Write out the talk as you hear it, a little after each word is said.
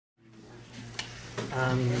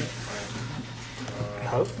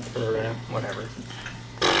Hope or whatever.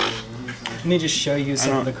 Let me just show you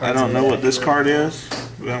some of the cards. I don't know what this card is,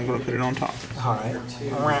 but I'm going to put it on top.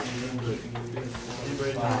 Alright.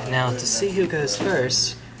 Now, to see who goes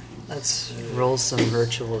first, let's roll some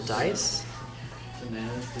virtual dice.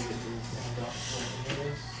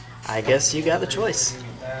 I guess you got the choice.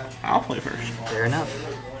 I'll play first. Fair enough.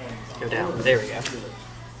 Go down. There we go.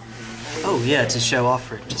 Oh yeah, to show off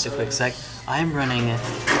for just a quick sec, I'm running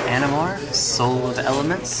Animar, Soul of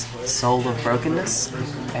Elements, Soul of Brokenness,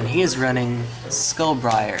 and he is running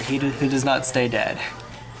Skullbriar, who does not stay dead,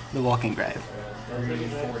 the Walking Grave.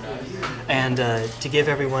 And to give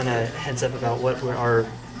everyone a heads up about what our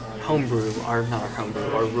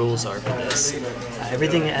our rules are for this.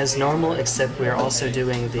 Everything as normal, except we're also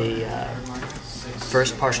doing the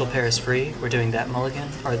first partial pair is free. We're doing that mulligan,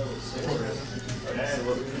 or thing.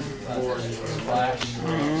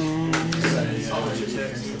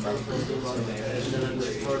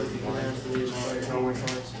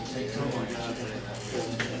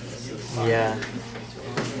 Yeah.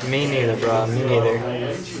 Me neither, bro. Me neither.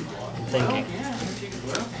 I'm thinking.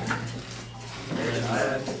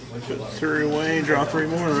 Put 3 away, draw 3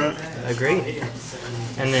 more, right? Agreed.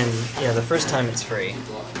 And then, yeah, the first time it's free.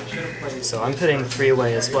 So I'm putting 3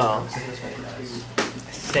 away as well. I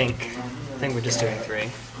think we're just doing 3.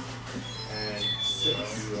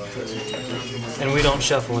 And we don't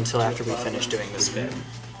shuffle until after we finish doing the spin.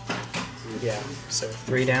 Yeah, so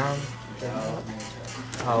 3 down.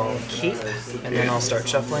 I'll keep, and then I'll start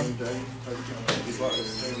shuffling.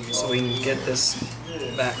 So we can get this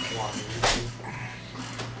back.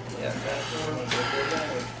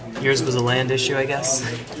 Yours was a land issue, I guess?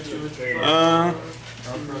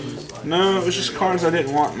 No, it was just cards I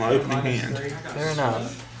didn't want in my opening hand. Fair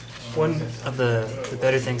enough. One of the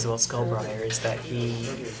better things about Skullbriar is that he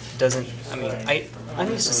doesn't, I mean,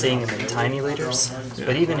 I'm used to seeing him in tiny leaders,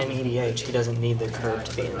 but even in EDH, he doesn't need the curve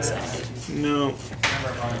to be insane. No.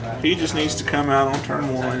 He just needs to come out on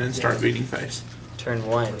turn 1 and start beating face. Turn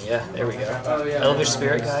 1, yeah, there we go. Elvish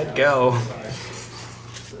Spirit Guide, go!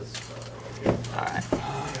 Alright.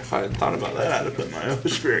 If I had thought about that, I'd have put my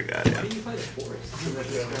Elvish Spirit Guide in.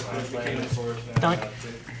 Dunk.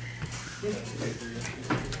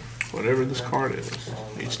 Whatever this card is,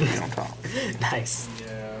 needs to be on top. Nice.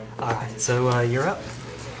 Alright, so you're up.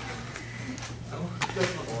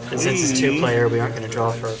 And since it's 2-player, we aren't going to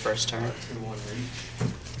draw for our first turn.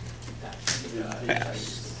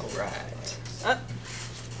 Pass. Alright.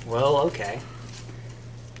 Well, okay.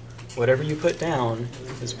 Whatever you put down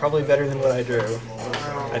is probably better than what I drew,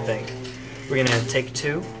 I think. We're going to take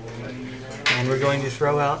 2, and we're going to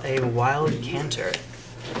throw out a Wild Canter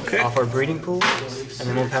off our breeding pool, and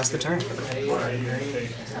then we'll pass the turn.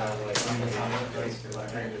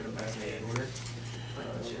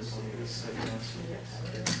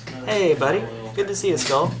 Hey, buddy. Good to see you,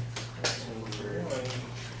 Skull.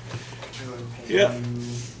 Yep.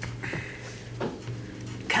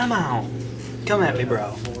 Come on. Come at me,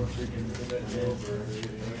 bro.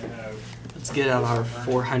 Let's get out our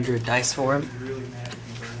 400 dice for him.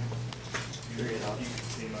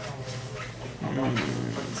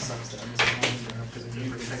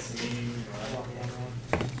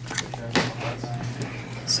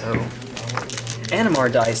 So, Animar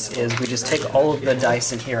dice is we just take all of the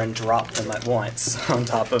dice in here and drop them at once on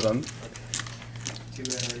top of them.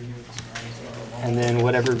 And then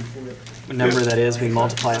whatever number that is, we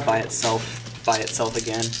multiply it by itself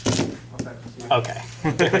again. Okay,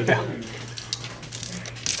 there we go.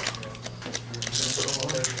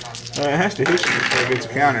 It has to hit you before it gets a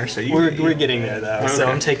counter, so We're getting there though. Okay. So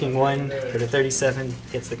I'm taking 1 for the 37,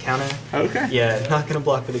 gets the counter. Okay. Yeah, not gonna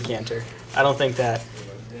block with a canter. I don't think that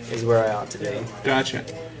is where I ought to be. Gotcha.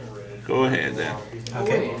 Go ahead then.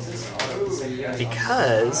 Okay.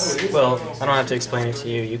 Because, well, I don't have to explain it to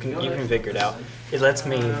you. You can figure it out. It lets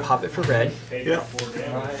me pop it for red. Yep.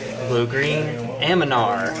 Blue-green,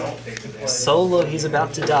 Animar. Solo, he's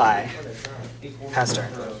about to die. Pass turn.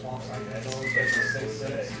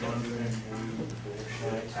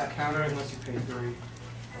 Counter unless you pay 3.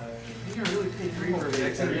 You can really pay 3 for the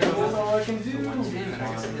exit. That's all I can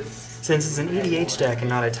do. Since it's an EDH deck and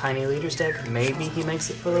not a tiny leaders deck, maybe he makes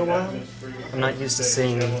it for a little while. I'm not used to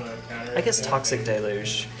seeing, I guess Toxic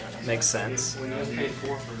Deluge makes sense.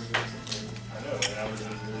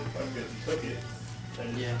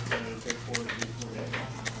 Yeah.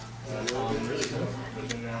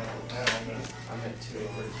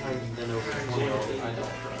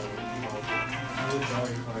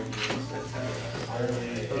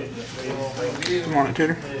 Demonic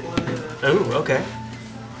Tutor. Oh, okay.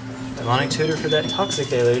 Demonic Tutor for that Toxic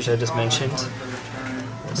Deluge I just mentioned.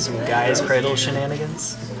 some Guy's Cradle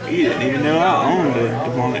shenanigans. You didn't even know I owned a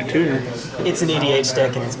demonic tutor. It's an EDH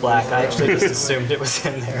deck and it's black. I actually just assumed it was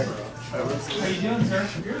in there.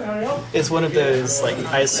 It's one of those, like,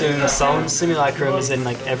 I assume Solemn Simulacrum is in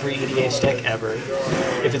like every EDH deck ever.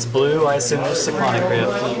 If it's blue, I assume there's Cyclonic Grip,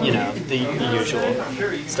 you know, the usual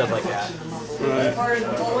stuff like that.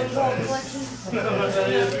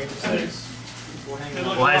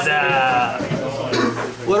 What's up?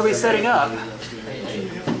 What are we setting up?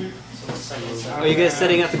 Are you guys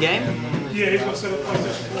setting up the game? Yeah, he's gonna set up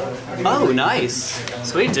PlayStation 4. Oh, nice.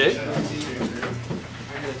 Sweet, dude.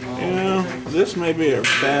 Yeah, this may be a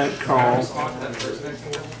bad call,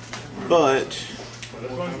 but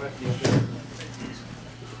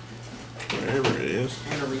wherever it is.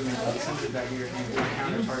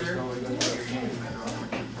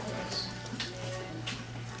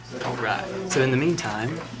 Alright, so in the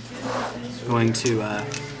meantime, I'm going to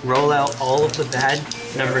roll out all of the bad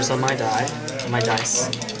numbers on my dice.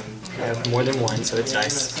 I have more than one, so it's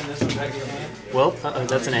dice. Well,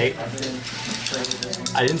 that's an 8.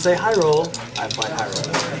 I didn't say high roll, I applied high roll.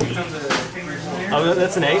 Oh, no,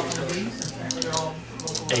 that's an 8.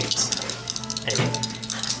 8. 8.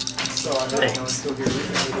 8.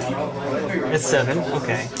 It's 7,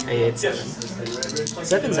 okay. 8, 7.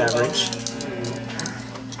 7's average.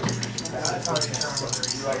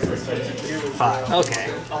 5. Okay.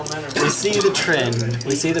 We see the trend.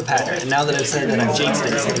 We see the pattern. And now that I've said that I've jinxed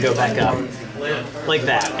it, it's going to go back up. Like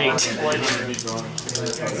that. 8.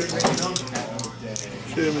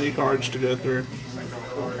 Too many cards to go through.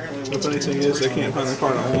 The funny thing is, they can't find the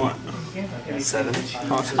card I want. 7.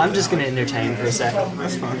 Possibly. I'm just going to entertain for a second.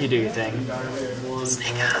 That's fine. You do your thing.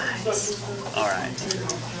 Snake eyes. Alright.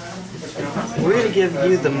 We're going to give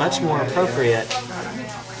you the much more appropriate...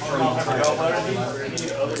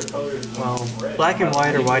 Well, black and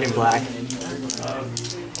white or white and black.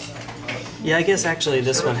 Yeah, I guess actually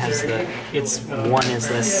this one has the... one is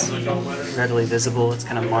less readily visible. It's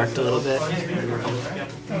kind of marked a little bit.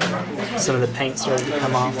 Some of the paint started to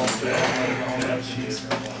come off.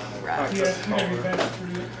 Right.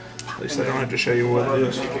 At least I don't have to show you what it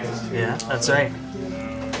is. Yeah, that's right.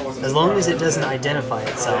 As long as it doesn't identify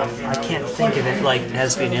itself, I can't think of it like it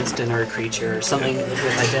has to be an instant or a creature or something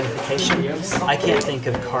with identification. I can't think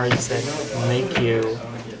of cards that make you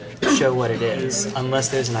show what it is unless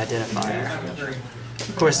there's an identifier.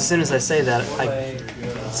 Of course, as soon as I say that,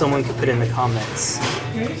 someone could put in the comments.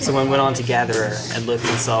 Someone went on to Gatherer and looked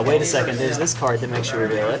and saw, wait a second, there's this card that makes you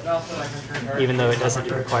reveal it, even though it doesn't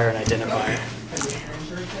require an identifier.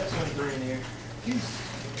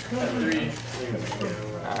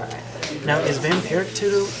 Alright. Now, is Vampiric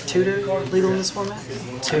Tutor legal in this format?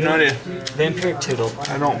 No idea. Vampiric Tutor.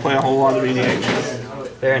 I don't play a whole lot of EDH.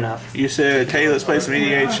 Fair enough. You said, hey, let's play some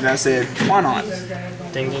EDH, and I said, why not?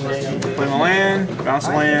 Ding, ding, ding. Play my land, bounce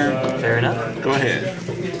a land. Fair enough. Go ahead.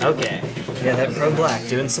 Okay. Yeah, that Pro Black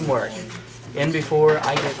doing some work. In before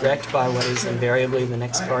I get wrecked by what is invariably the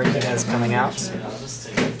next card he has coming out.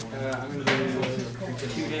 I'm going to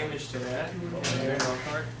do 2 damage to that.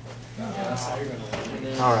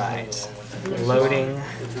 Alright. Loading.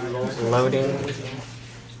 Loading.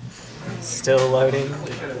 Still loading.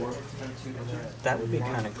 That would be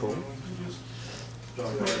kind of cool.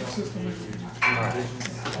 Alright.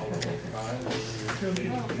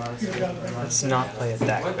 Let's not play it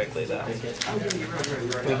that quickly, though.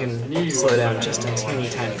 We can slow down just a teeny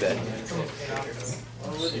tiny bit.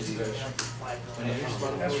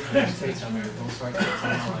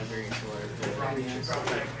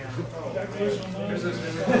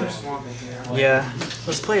 Yeah,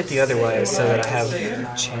 let's play it the other way so that I have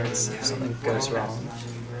a chance if something goes wrong.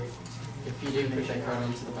 If you do put that card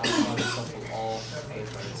into the battlefield, it's up with all 8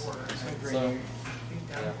 cards. So,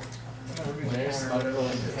 yeah. When there's sparkle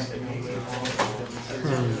and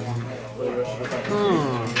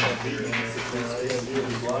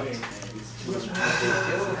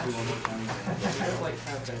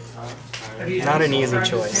Not an easy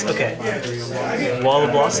choice. Okay. Wall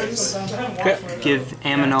of Blossoms. Give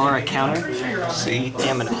Aminar a counter. See.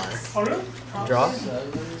 Aminar. Draw.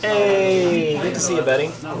 Hey! Good to see you,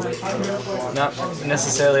 buddy. Not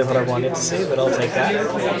necessarily what I wanted to see, but I'll take that.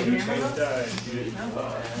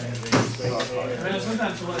 I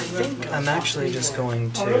think I'm actually just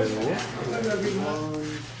going to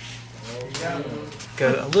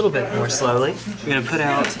go a little bit more slowly. We're going to put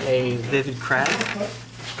out a Vivid Crag.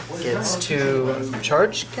 Gets 2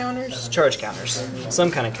 charge counters? Charge counters.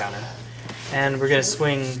 Some kind of counter. And we're going to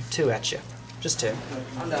swing 2 at you. Just 2.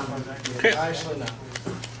 Okay.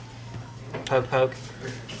 Poke, poke.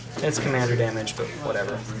 It's commander damage, but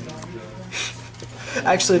whatever.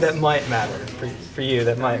 Actually, that might matter. For you,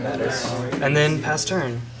 that might matter. And then pass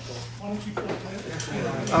turn.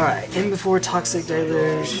 Alright, in before Toxic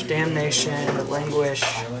Deluge, Damnation, Languish,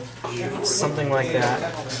 something like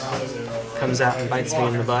that. Comes out and bites me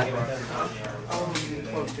in the butt.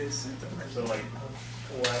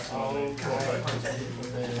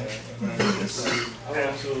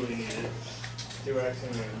 Absolutely.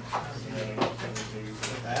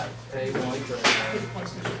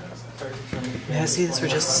 Yeah, see, this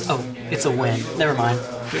was just... Oh, it's a win. Never mind.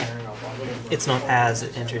 It's not as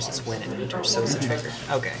it enters, it's when it enters, so it's a trigger.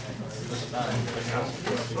 Okay.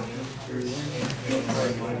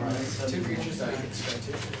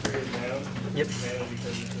 Yep.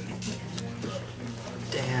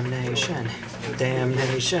 Damnation.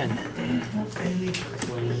 Damnation.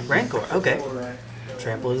 Rancor, okay.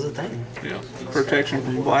 Trample is a thing. Yeah. Protection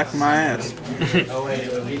from black my ass. Oh wait,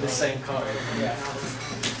 it would be the same card.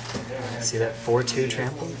 See that 4-2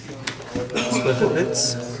 trample? Swivel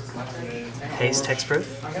boots. Haste hexproof.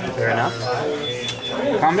 Fair enough.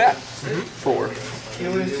 Combat. 4.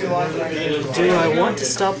 Do I want to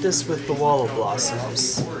stop this with the Wall of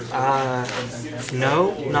Blossoms?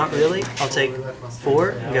 No, not really. I'll take 4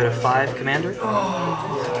 and go to 5 commander.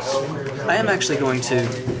 I am actually going to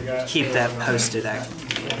keep that posted.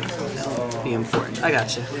 That'll be important. I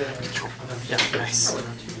gotcha. Yeah, nice.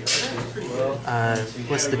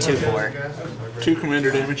 What's the 2 for? 2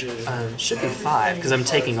 commander damage. Should be 5 because I'm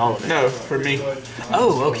taking all of it. No, for me.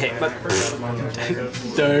 Oh, okay, but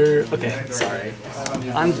okay, sorry.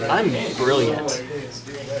 I'm brilliant.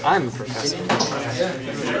 I'm a professor.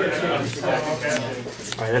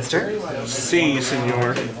 All right, that's turn. See,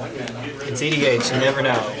 senor. It's EDH. You never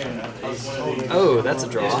know. Oh, that's a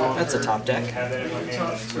draw. That's a top deck.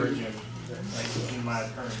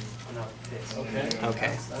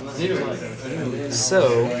 Okay.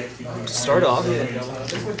 So, to start off.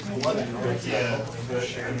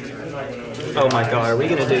 Oh my god, are we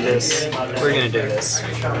gonna do this? We're gonna do this.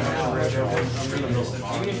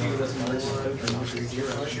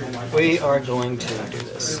 We are going to do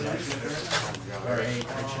this.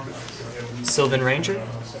 Sylvan Ranger.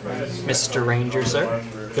 Mr. Ranger, sir.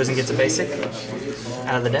 Goes and gets a basic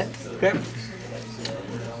out of the deck. Okay.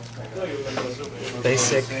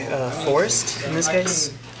 Basic forest in this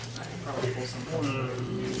case.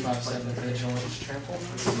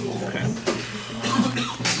 Okay.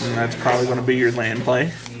 And that's probably going to be your land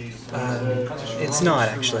play. It's not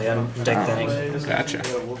actually. I'm deck thinning. Gotcha.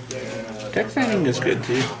 Deck thinning is good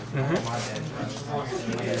too.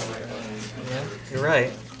 You're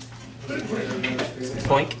right.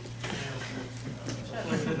 Boink.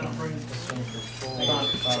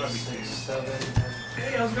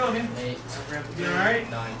 Hey, how's it going, man? You alright?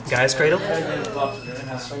 Guy's Cradle.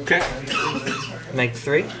 Okay. Make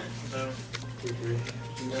 3.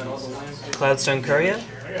 Cloudstone Courier.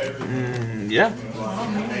 Yeah.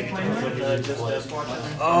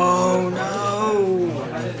 Oh no!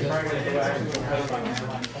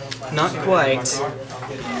 Not quite.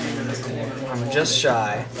 I'm just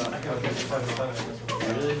shy.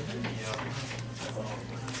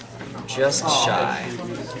 Just shy.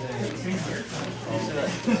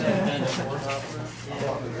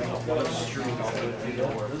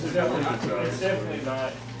 It's definitely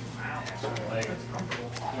not like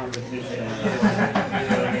competition.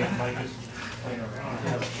 Like just playing around.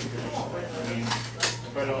 I mean,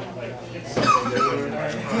 if I don't like hit something,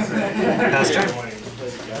 Pastor?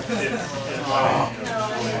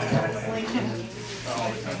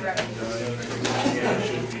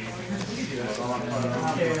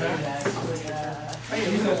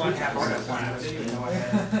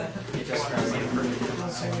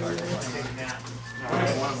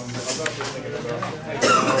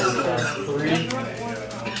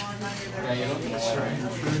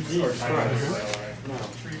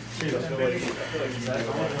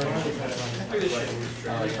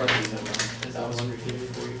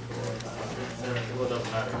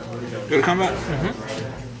 Go to combat?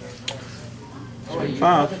 5.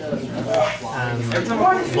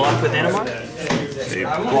 Block with Animar.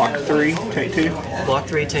 Block 3, take 2. Block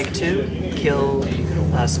 3, take 2. Kill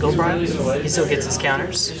Skullbriar. He still gets his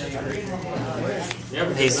counters.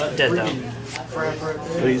 He's dead though.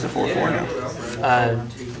 But he's a 4/4 now.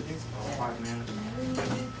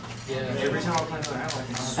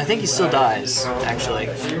 I think he still dies, actually.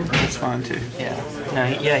 That's fine too. Yeah. No,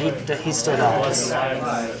 he still dies.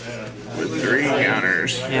 With 3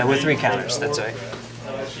 counters. Yeah, with 3 counters, that's right.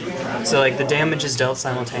 So like the damage is dealt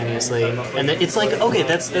simultaneously, and it's like, okay,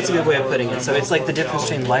 that's a good way of putting it. So it's like the difference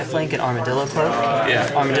between lifelink and armadillo cloak. Yeah.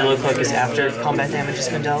 Armadillo cloak is after combat damage has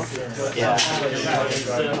been dealt. Yeah.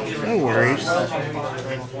 No worries.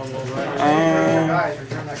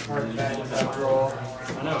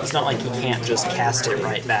 It's not like you can't just cast it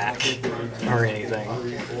right back or anything.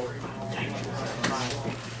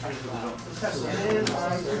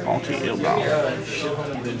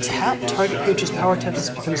 Tap target creature's power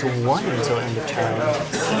text becomes 1 until end of turn.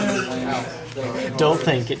 Don't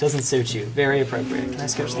think, it doesn't suit you. Very appropriate. Can I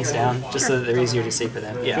scooch these down just so that they're easier to see for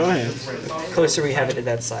them? Yeah. Go ahead. The closer we have it to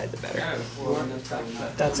that side, the better.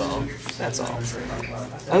 That's all. That's all.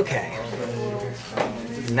 Okay.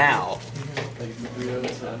 Now.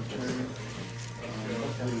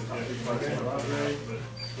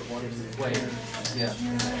 Yeah.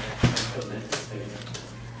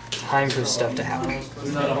 Time for stuff to happen.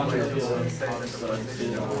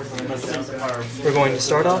 We're going to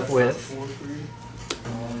start off with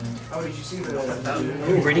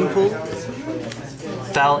Breeding Pool,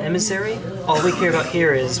 Foul Emissary. All we care about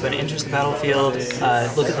here is when it enters the battlefield,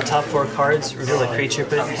 look at the top 4 cards, reveal a creature,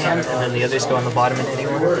 put it in hand, and then the others go on the bottom in any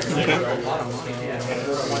order.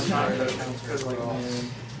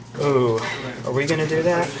 Ooh, are we gonna do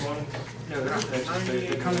that?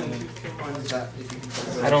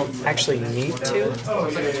 I don't actually need to,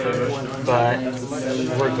 but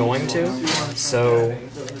we're going to. So,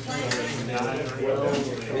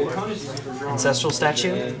 Ancestral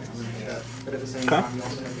Statue. Okay.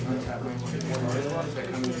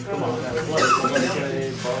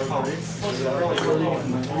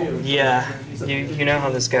 Yeah, you know how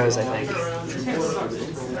this goes, I think.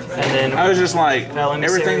 And then I was just like, Emissary.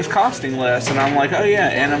 everything's costing less, and I'm like, oh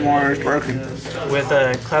yeah, Animar is broken. With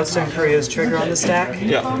a Cloudstone Courier's trigger on the stack,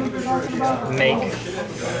 Yeah. make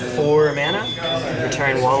 4 mana,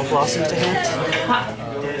 return Wall of Blossoms to hand.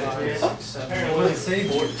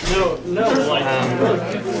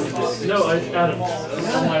 Adam.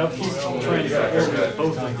 On my upkeep, I'm trying to get rid of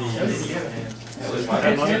both of these.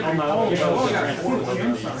 On my upkeep, I was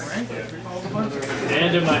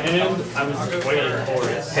and in my hand, I was just waiting for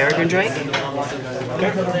it. Peregrine Drake.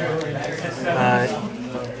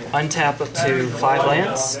 Untap up to 5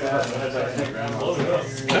 lands.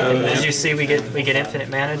 As you see, we get infinite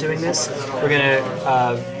mana doing this. We're gonna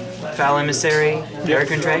Foul Emissary,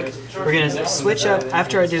 Peregrine Drake. We're gonna switch up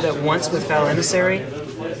after I do that once with Foul Emissary.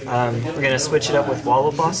 We're gonna switch it up with Wall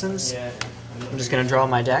of Blossoms. I'm just gonna draw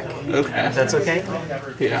my deck. Okay. If that's okay.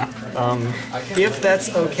 Yeah. If that's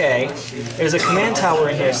okay, there's a command tower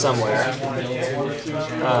in here somewhere.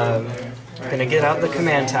 Gonna get out the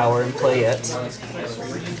command tower and play it.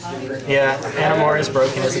 Yeah, Animar is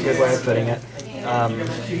broken is a good way of putting it.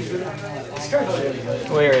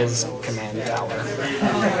 Where is command tower?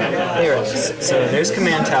 There it is. So there's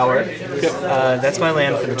command tower. That's my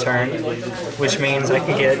land for the turn, which means I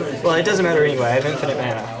can get. Well, it doesn't matter anyway. I have infinite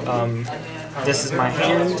mana. This is my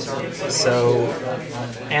hand, so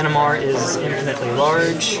Animar is infinitely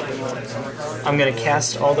large. I'm going to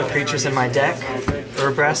cast all the creatures in my deck.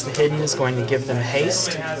 Urbrass the Hidden is going to give them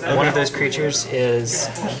haste. One of those creatures is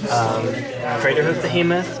Craterhoof the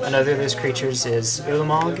Behemoth. Another of those creatures is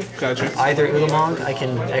Ulamog. Gotcha. Either Ulamog, I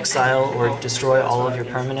can exile or destroy all of your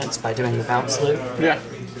permanents by doing the bounce loop. Yeah.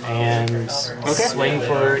 And swing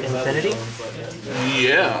for infinity.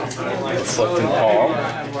 Yeah. Reflecting Paw.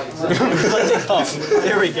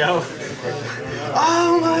 There we go.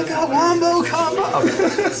 Oh my god, wombo combo!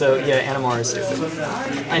 Okay, so yeah, Animar is stupid.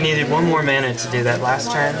 I needed 1 more mana to do that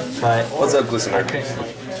last turn, but... What's up, listener?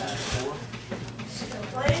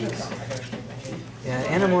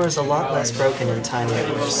 Yeah, Animar is a lot less broken in Tiny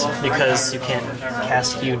Others, because you can't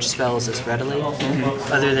cast huge spells as readily,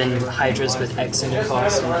 other than Hydras with X in your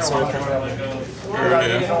cost and that sort of thing.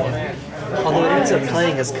 Yeah. Although it ends up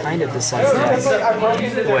playing as kind of the same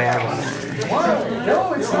thing, the way I run it.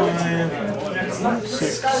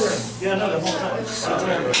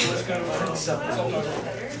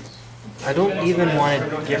 I don't even want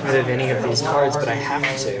to get rid of any of these cards, but I have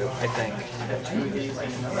to, I think.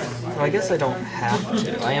 Well, I guess I don't have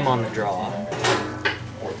to. I am on the draw.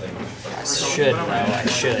 I should, though. I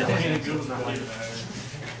should.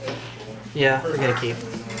 Yeah, we're gonna keep.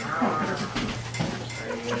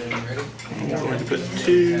 I'm going to put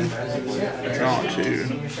 2, draw 2.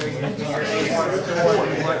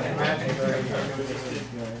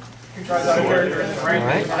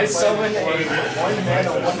 Alright.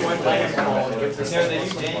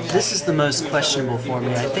 This is the most questionable for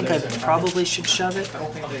me. I think I probably should shove it,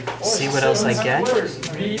 see what else I get,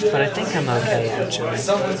 but I think I'm okay, actually.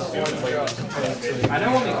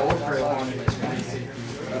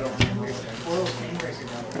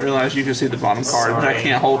 realized you can see the bottom card, but I Sorry.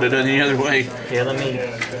 can't hold it any other way. Here, let me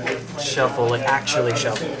shuffle, like actually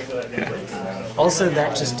shuffle. Yeah. Also,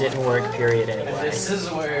 that just didn't work, period, anyway. This is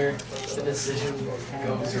where the decision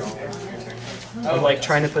goes wrong. I'm like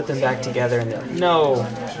trying to put them back together and then, no!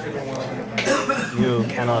 You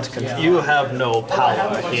cannot, you have no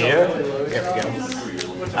power here. Here we go.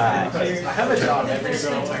 Alright. I have a job every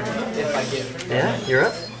single time if I get. Yeah, you're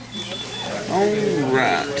up.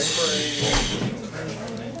 Alright.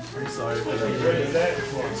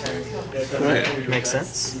 Go ahead. Makes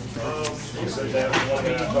sense.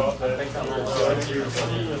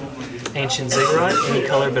 Ancient Ziggurat, any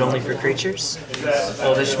color but only for creatures.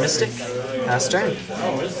 Elvish Mystic, pass turn.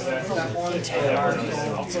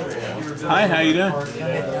 Hi, how you doing?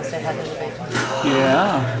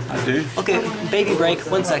 Yeah, I do. Okay, baby break,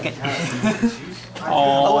 1 second.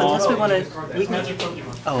 Oh, unless we want to...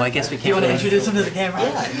 Oh, I guess we can't. You want to introduce him to the camera?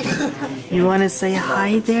 Yeah. You want to say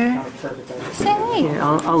hi there? Say hey. Here,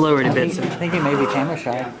 I'll lower it a bit. I think he may be camera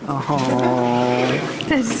shy. Oh,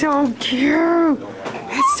 That's so cute.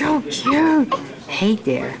 That's so cute. Hey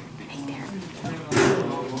there. Hey there.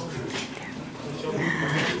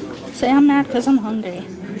 Say I'm mad because I'm hungry.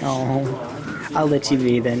 oh. I'll let you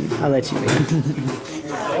be then. I'll let you be.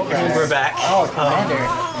 We're back. Oh, Commander.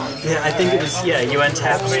 Yeah, I think it was, yeah, you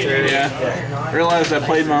untapped Drew. Yeah. Realized I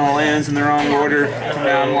played my lands in the wrong order.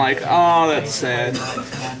 Now I'm like, oh, that's sad.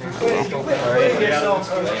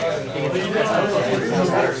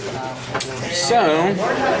 So,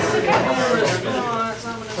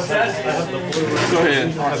 go ahead.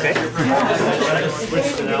 Okay.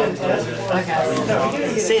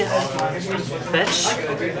 See ya. Fetch.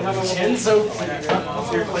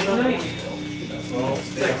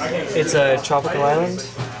 It's a tropical island.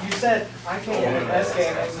 You said I can't get the best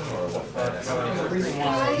game.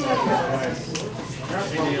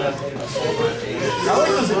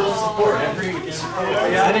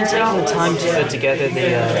 I've been taking the time to put together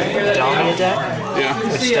the Domia deck, Yeah.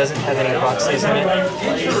 which doesn't have any proxies in it.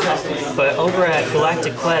 But over at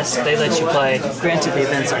Galactic Quest, they let you play, granted the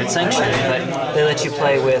events aren't sanctioned, but they let you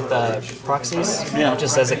play with proxies,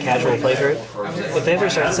 just as a casual playgroup. If they ever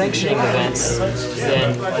start sanctioning events,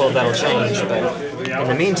 then, well, that'll change, but in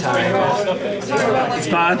the meantime, It's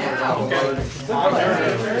fine.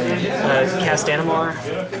 cast Animar,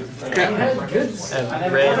 Okay.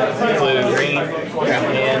 red, blue, green,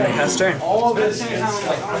 and pass turn.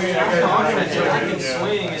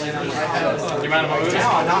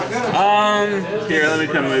 Here, let me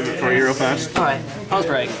come move it for you real fast. Alright, pause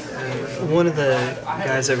break. One of the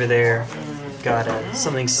guys over there got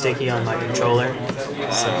something sticky on my controller,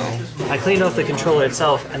 so I cleaned off the controller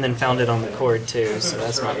itself and then found it on the cord too, so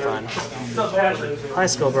that's not fun. Hi,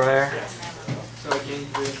 Skullbriar.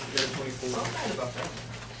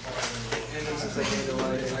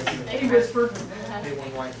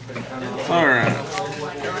 Alright.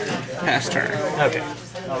 Pass turn. Okay. It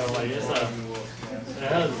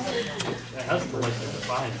has collective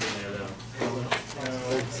defiance in there, though.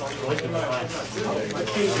 Collective defiance.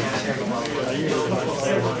 I usually like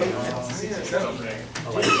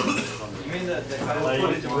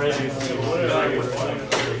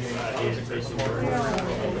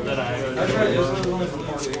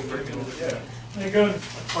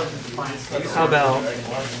How about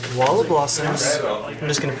Wall of Blossoms? I'm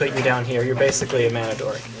just going to put you down here. You're basically a mana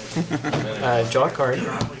dork. Draw a card.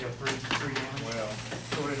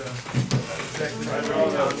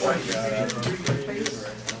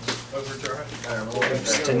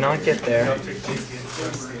 Oops, did not get there.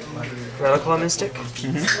 Rattleclaw Mystic.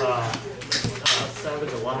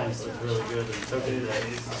 Savage Alliance is really good in token deck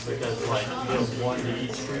because like deals 1 to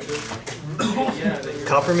each creature.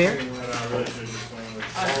 Coppermere.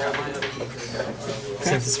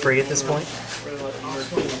 Since it's free at this point.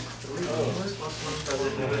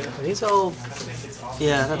 Are these all?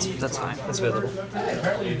 Yeah, that's fine. That's available.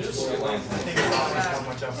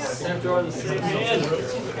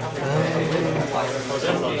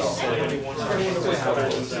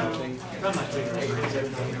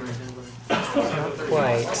 Not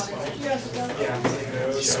quite.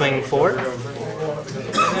 Swing 4.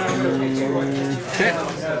 Okay.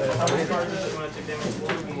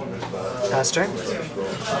 Pass turn.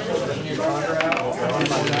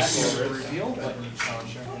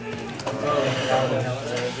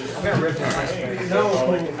 No,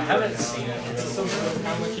 I haven't seen it.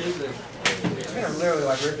 How much is it? It's gonna literally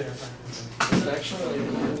like rip it or something. It's actually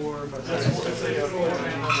like 4, but that's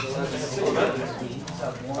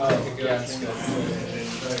yeah, it's good.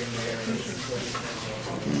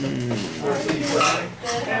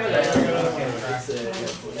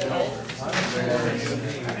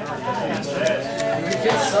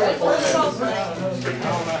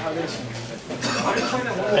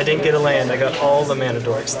 I didn't get a land. I got all the mana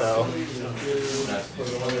dorks though.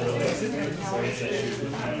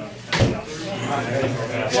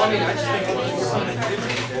 Well, I mean, I just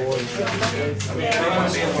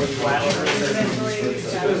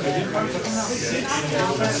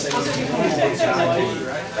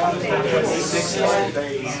think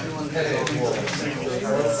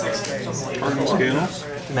Scales.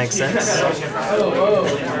 Makes sense.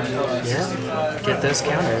 Yeah. Get those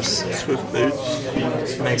counters. Swift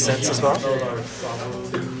boots. Makes sense as well.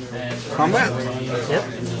 Combat. Yep.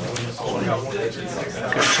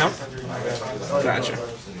 Good chump. Gotcha.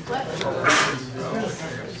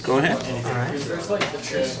 Go ahead. Alright.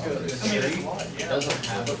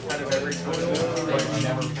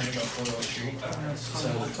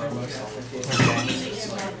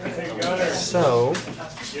 So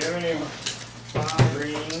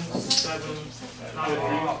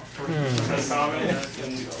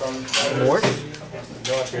more?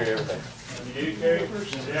 Go up here to everything. You do carry?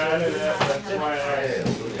 Yeah, I knew that. That's why I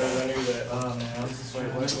asked. Because I knew that.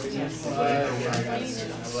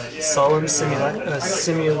 Solemn simulacrum?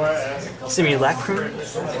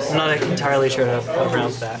 I'm not entirely sure how to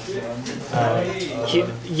pronounce that.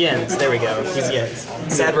 Jens, there we go. He's Jens.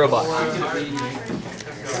 Sad robot.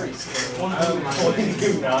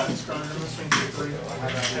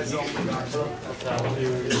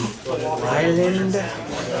 Island.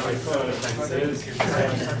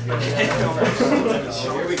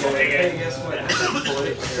 here we go. Hey, guess what?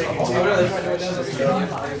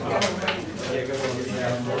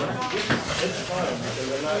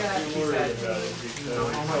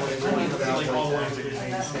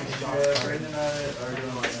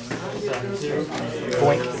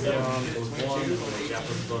 Boink.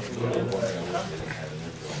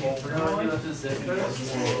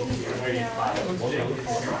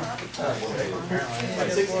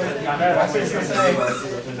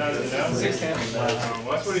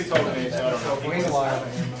 That's what he told me.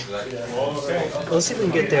 Let's see if we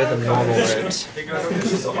can get there the normal route.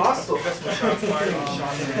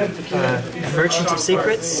 Merchant of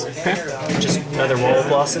Secrets. Just another Roll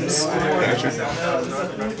Blossoms.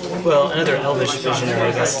 Well, another Elvish Visionary,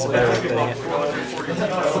 I guess is a better way of putting it.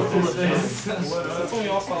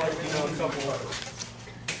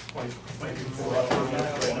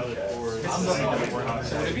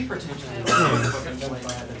 Would it be pretentious?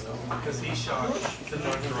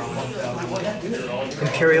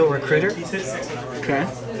 Imperial Recruiter. Okay.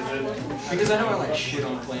 Because I know I like shit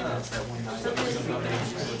on playing that one night.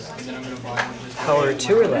 And then I'm gonna buy one. Power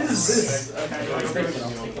 2 or less.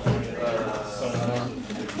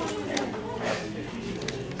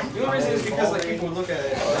 The only reason is because like people would look at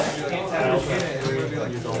it and be like, oh, and it would be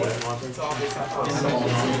like, it's obvious.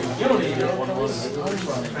 You don't need it.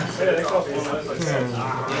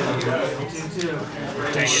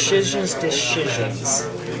 Decisions.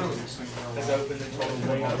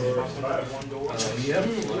 See, I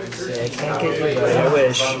can't get you, buddy. I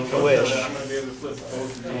wish.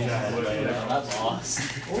 That's awesome.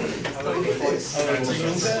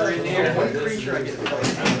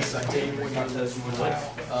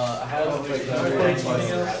 I have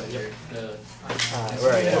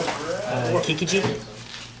Where are you? Kiki-jiki?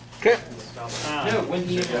 Okay.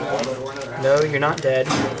 No, you're not dead.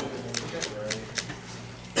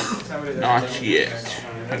 Not yet.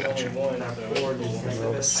 I got you.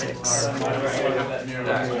 Roll a 6.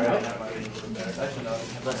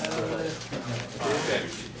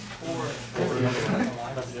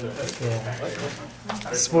 Yeah.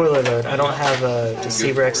 Spoiler alert, I don't have a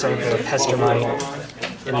Deceiver XR or a Pestermite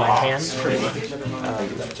in my hand.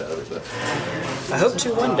 I hope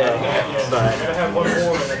to one day, but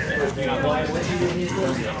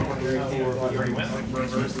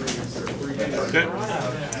Good.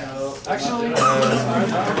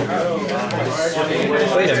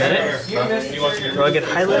 wait a minute. Do I get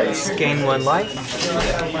highlights? Gain 1 life?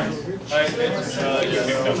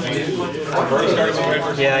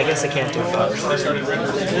 Yeah, I guess I can't do that.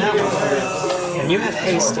 And you have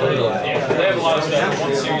haste anyway. They have a lot of stuff.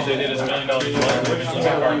 One series they did is $1 million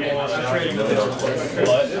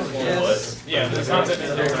but yeah, the concept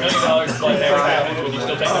is there's $1 million, but never happened, but you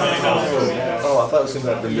still take the $1 million. Oh, I thought it was going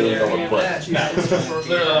to be the $1 million butt. No, it's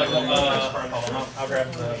literally like, I'll grab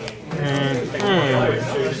the.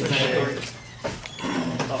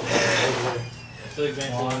 So the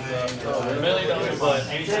example is $1 million, but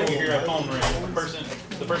anytime you hear a phone ring,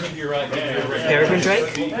 the person to your right, Peregrine Drake?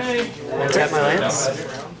 Untap my lands?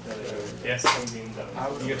 yeah, Yes.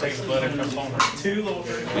 You take the blood and come home. 2 level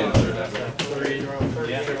 3. 3.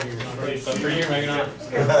 Yeah. So 3 year maybe not.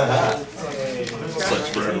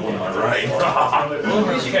 Such for everyone, am I right? Well, at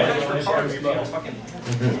least you got extra cards. I mean,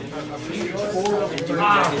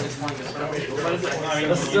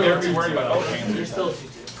 you never be worried about openings. You're still.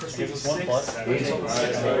 Gives us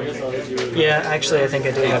 1+. Yeah, actually, I think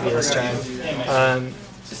I do have you this turn.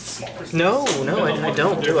 No, I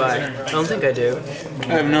don't, do I? I don't think I do. I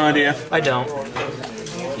have no idea. I don't.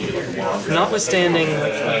 Notwithstanding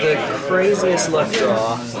the craziest luck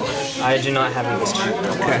draw, I do not have you this turn.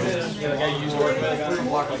 Okay.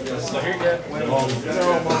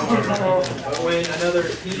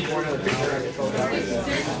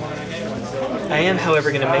 I am,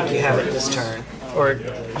 however, going to make you have it this turn. Or,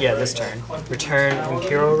 yeah, this turn. Return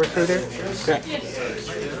Imperial Recruiter. Okay.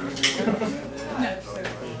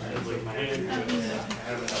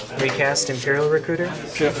 Recast Imperial Recruiter.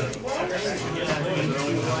 Yep.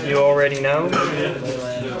 You already know.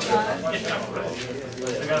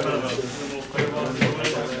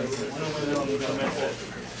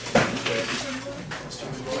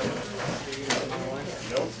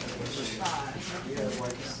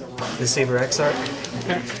 Deceiver Exarch.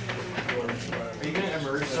 Okay. Are you gonna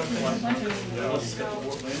emerge something?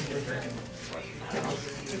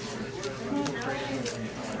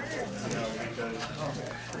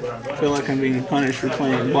 I feel like I'm being punished for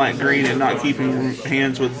playing black-green and not keeping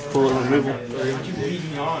hands with full removal.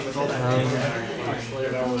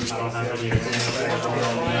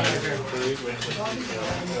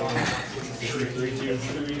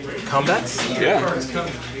 Combats? Yeah.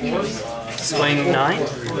 Swing 9.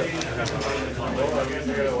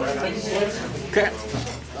 Okay.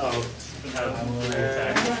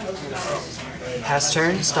 Pass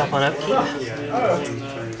turn, stop on upkeep.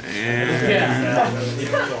 And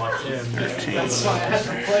 13.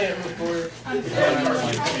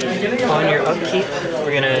 On your upkeep,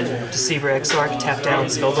 we're gonna Deceiver Exarch, tap down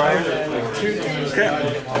Skullbriar. Okay.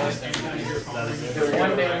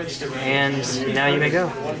 And now you may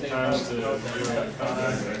go.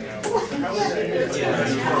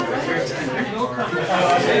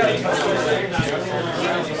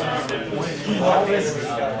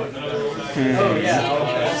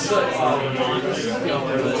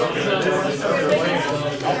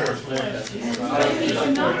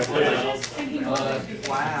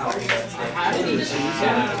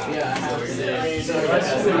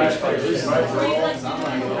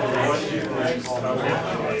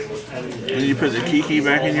 Did you put the kiki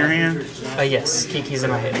back in your hand? Yes, Kiki's in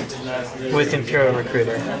my hand. With Imperial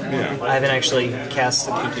Recruiter. Yeah. I haven't actually cast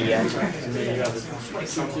the Kiki yet.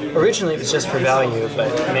 Originally it was just for value,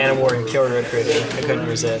 but Mana War Imperial Recruiter, I couldn't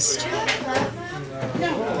resist.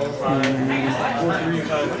 I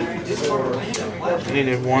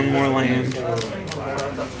needed one more land.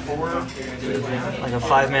 Like a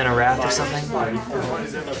 5-mana Wrath or something?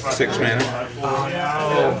 6 mana. Oh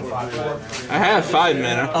no! I have 5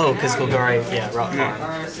 mana, Oh, because Golgari, yeah, Rock Farm.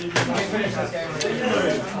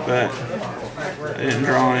 but I didn't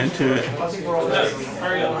draw into it.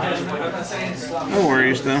 No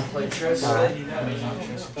worries though.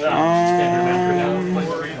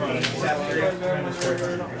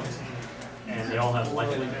 And they all have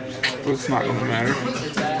life leaders. It's not gonna matter.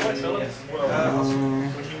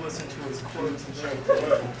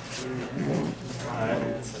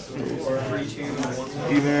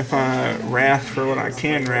 Even if I wrath for what I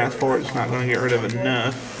can wrath for, it's not gonna get rid of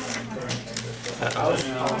enough.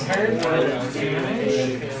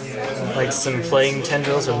 Like some Flaying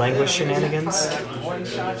Tendrils or Languish shenanigans?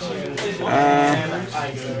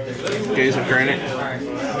 Gaze of Granite.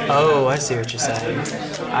 Oh, I see what you're saying.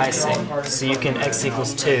 I see. So you can X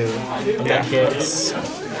equals 2, and that gets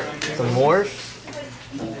the Morph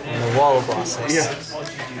and the Wall of Bosses. Yeah.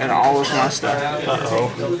 And all of my stuff. Uh-oh.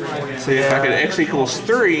 See, if I could X equals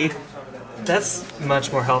 3, That's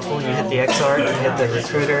much more helpful. You hit the Exarch, you hit the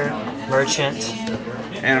Recruiter, Merchant,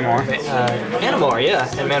 Animar. Animar, yeah,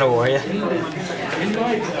 and Mana War, yeah.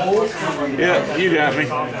 Yeah, you got me.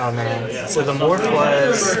 Oh man. So the Morph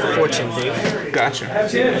was Fortune Thief. Gotcha. And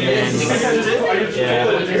then,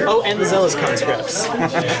 yeah. Oh, and the Zealous Conscripts.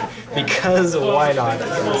 Because why not?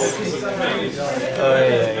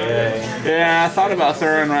 Yeah, I thought about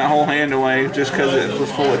throwing that whole hand away just because it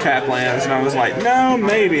was full of tap lands, and I was like, no,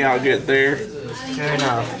 maybe I'll get there. Fair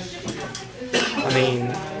enough. I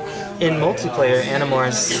mean, in multiplayer, Animar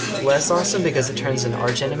is less awesome because it turns an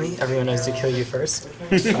arch enemy. Everyone knows to kill you first.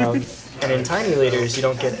 And in Tiny Leaders, you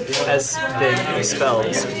don't get as big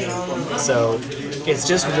spells. So it's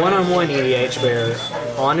just one-on-one EDH where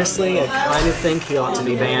honestly, I kind of think he ought to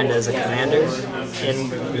be banned as a commander in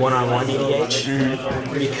one-on-one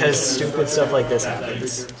EDH because stupid stuff like this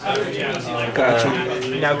happens.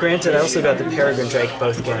 Gotcha. Now, granted, I also got the Peregrine Drake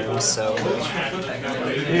both games, so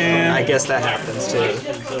Yeah. I guess that happens too.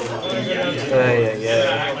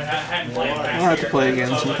 Yeah. I'll have to play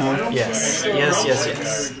again sometime. Yes.